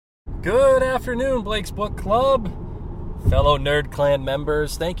Good afternoon, Blake's Book Club. Fellow Nerd Clan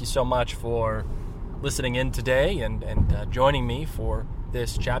members, thank you so much for listening in today and joining me for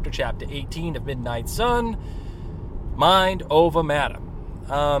this chapter 18 of Midnight Sun, Mind Over Matter.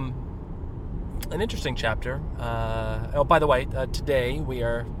 An interesting chapter. By the way, today we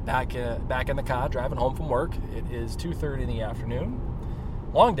are back in the car driving home from work. It is 2:30 in the afternoon.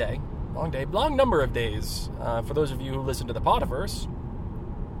 Long day, long number of days. For those of you who listen to the Podiverse,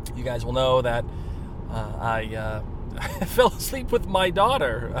 you guys will know that I fell asleep with my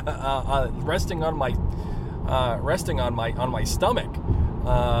daughter resting on my stomach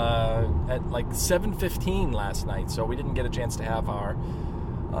at like 7:15 last night. So we didn't get a chance to have our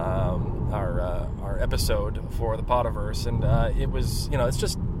episode for the Podiverse, and it was it's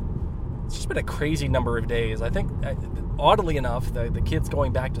just been a crazy number of days. I think oddly enough, the kids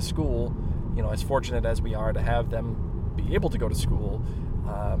going back to school, as fortunate as we are to have them be able to go to school.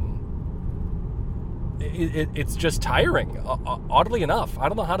 It's just tiring, oddly enough. I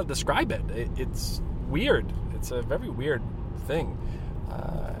don't know how to describe it. It's weird. It's a very weird thing.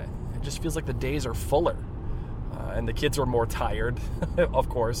 It just feels like the days are fuller. And the kids are more tired, of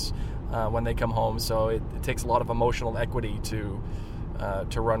course, when they come home. So it takes a lot of emotional equity to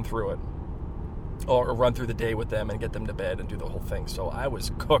run through it. Or run through the day with them and get them to bed and do the whole thing. So I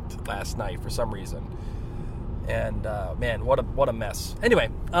was cooked last night for some reason. And, man, what a mess.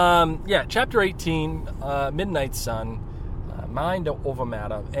 Anyway, Chapter 18, Midnight Sun, Mind Over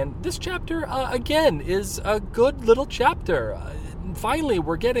Matter. And this chapter, again, is a good little chapter. Finally,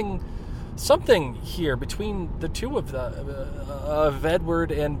 we're getting something here between the two of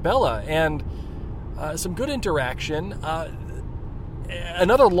Edward and Bella. And some good interaction.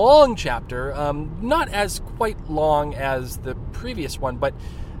 Another long chapter, not as quite long as the previous one, but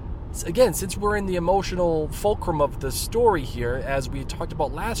again, since we're in the emotional fulcrum of the story here, as we talked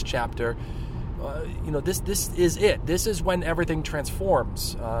about last chapter, this is it. This is when everything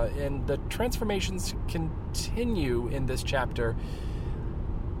transforms, and the transformations continue in this chapter.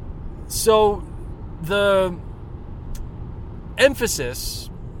 So the emphasis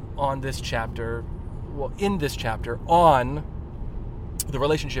in this chapter, on the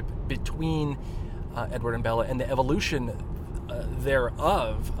relationship between Edward and Bella and the evolution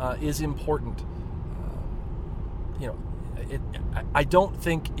thereof is important. I don't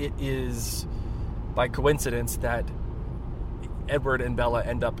think it is by coincidence that Edward and Bella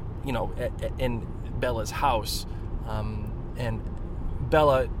end up, in Bella's house, and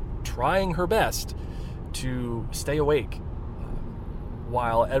Bella trying her best to stay awake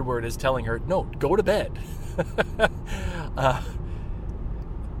while Edward is telling her, no, go to bed.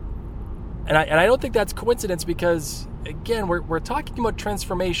 And I don't think that's coincidence because, again, we're talking about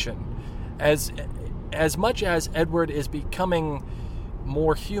transformation. As much as Edward is becoming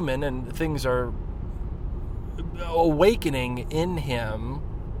more human and things are awakening in him,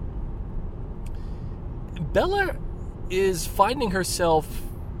 Bella is finding herself,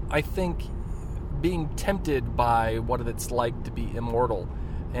 I think, being tempted by what it's like to be immortal.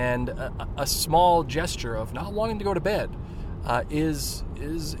 And a small gesture of not wanting to go to bed is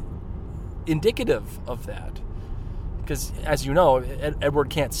indicative of that, because as you know,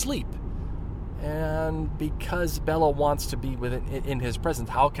 Edward can't sleep, and because Bella wants to be in his presence,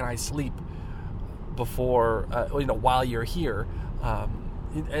 how can I sleep before while you're here,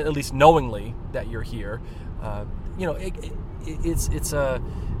 at least knowingly that you're here. It's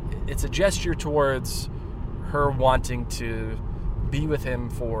a gesture towards her wanting to be with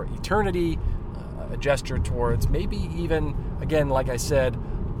him for eternity, a gesture towards maybe even, again, like I said,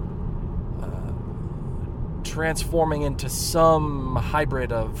 transforming into some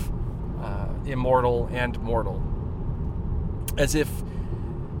hybrid of immortal and mortal. As if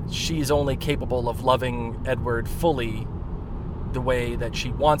she's only capable of loving Edward fully the way that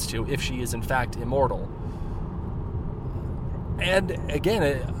she wants to, if she is in fact immortal. And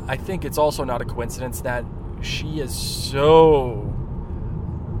again, I think it's also not a coincidence that she is so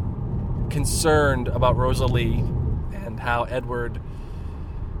concerned about Rosalie and how Edward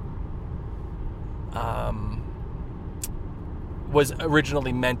was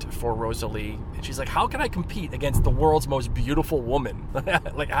originally meant for Rosalie. And she's like, how can I compete against the world's most beautiful woman?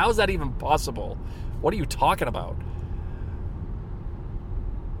 Like, how is that even possible? What are you talking about?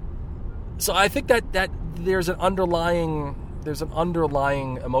 So I think that there's an underlying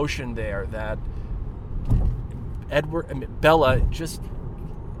emotion there that Bella just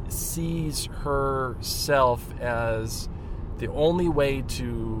sees herself as the only way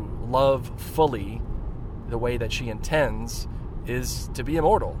to love fully the way that she intends is to be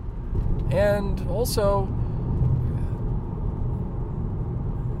immortal. And also,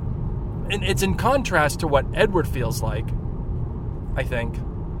 And it's in contrast to what Edward feels like, I think,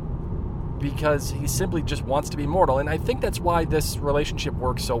 because he simply just wants to be mortal. And I think that's why this relationship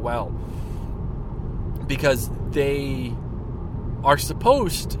works so well, because they are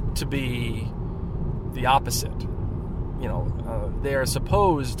supposed to be the opposite. They are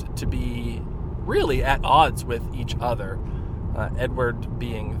supposed to be really at odds with each other. Edward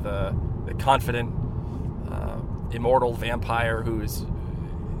being the confident, immortal vampire who's,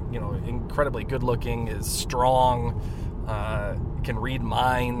 incredibly good looking, is strong, can read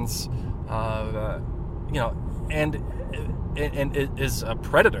minds, and is a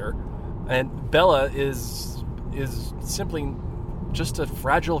predator. And Bella is simply just a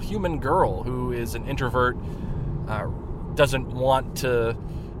fragile human girl who is an introvert, doesn't want to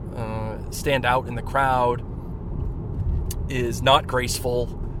stand out in the crowd, is not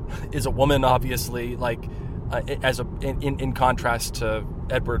graceful, is a woman, obviously, like in contrast to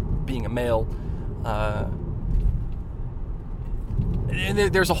Edward being a male. And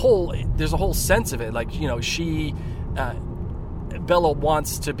there's a whole sense of it, like, Bella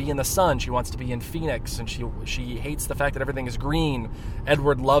wants to be in the sun. She wants to be in Phoenix, and she hates the fact that everything is green.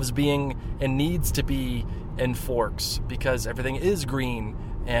 Edward loves being and needs to be in Forks because everything is green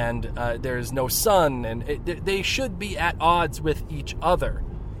and there's no sun, and they should be at odds with each other.